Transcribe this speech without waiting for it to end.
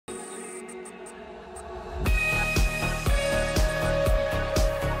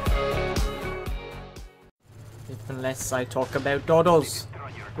Unless I talk about doodles.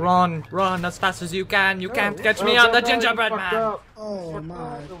 Run, run as fast as you can. You can't catch me on the gingerbread man. Oh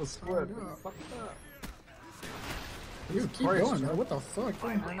my. It was split. You keep going, man. What the fuck?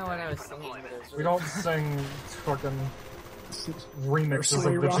 I don't know what I was singing. We don't sing fucking remixes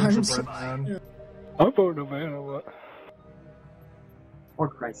of the gingerbread man. Yeah. I'm voting man or what? Or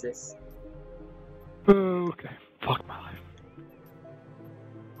Crisis. Okay. Fuck my life.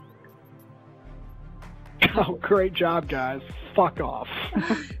 Oh, great job, guys. Fuck off.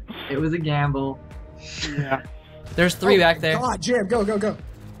 It was a gamble. Yeah. There's 3 back there. God, Jam, go, go, go.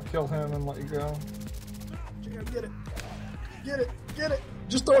 Kill him and let you go. Jam, get it. Get it, get it.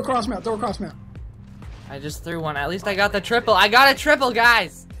 Just throw a cross map, throw a cross map. I just threw one. At least I got the triple. I got a triple,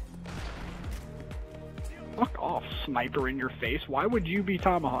 guys. Fuck off, sniper in your face. Why would you be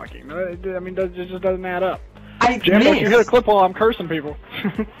tomahawking? I mean, it just doesn't add up. Jam, don't you hit a clip while I'm cursing people.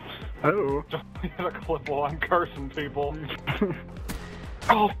 Oh. Don't hit a clip while I'm cursing people.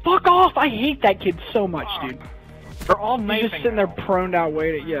 Oh, fuck off! I hate that kid so much, dude. They're all He's just sitting now. there proned out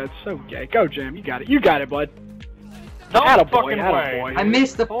waiting. Yeah, it's so gay. Go, Jam. You got it. You got it, bud. No Attaboy, fucking attaboy. way. I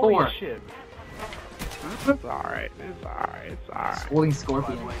missed the Holy 4. shit. It's alright. It's alright. It's alright. Holding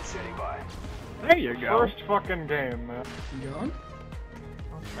Scorpion. There you go. First fucking game, man. You going?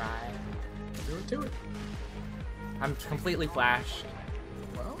 I'll try. Do it. I'm completely flashed.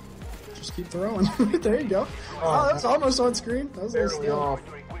 Well, just keep throwing. There you go. Oh, that's almost on screen. That was a Barely little off.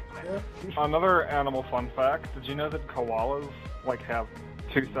 Yeah. Another animal fun fact. Did you know that koalas, like, have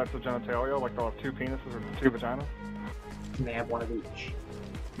 2 sets of genitalia? Like, they'll have 2 penises or 2 vaginas? And they have one of each.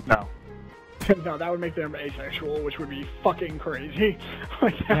 No. No, that would make them asexual, which would be fucking crazy.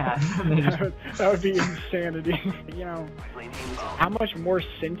 Like, Yeah. that would be insanity. You know, how much more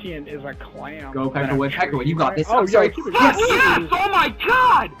sentient is a clam? Go, than a Pkrwd, tree? Pkrwd, you got this. Oh, I'm yeah, sorry. keep it Yes! going. Oh my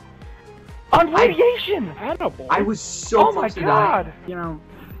god! On radiation! Attaboy. I was so Oh my close to dying. god! You know,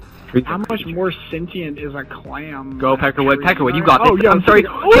 how much more sentient is a clam? Go, than a Pkrwd, tree? Pkrwd, you got Oh, this. yeah, I'm sorry.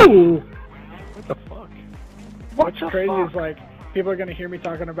 Ooh! What the fuck? What's the crazy fuck? is, like, people are gonna hear me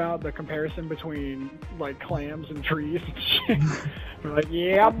talking about the comparison between, like, clams and trees and shit. They're like,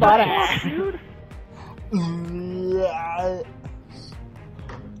 yeah, buddy! Dude?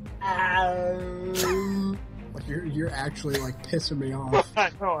 Like you're actually like pissing me off. I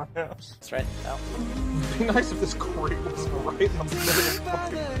know, I am. That's right. Oh. It'd be nice if this crate was right in the middle of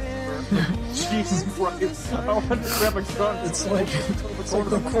fucking Jesus Christ. I want to grab a gun. It's like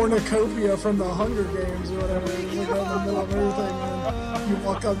the cornucopia from the Hunger Games or whatever. It's like right in the middle of everything, man. You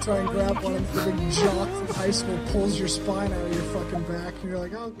walk up, try and grab one, and the big jock from high school pulls your spine out of your fucking back, and you're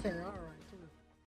like, okay, alright.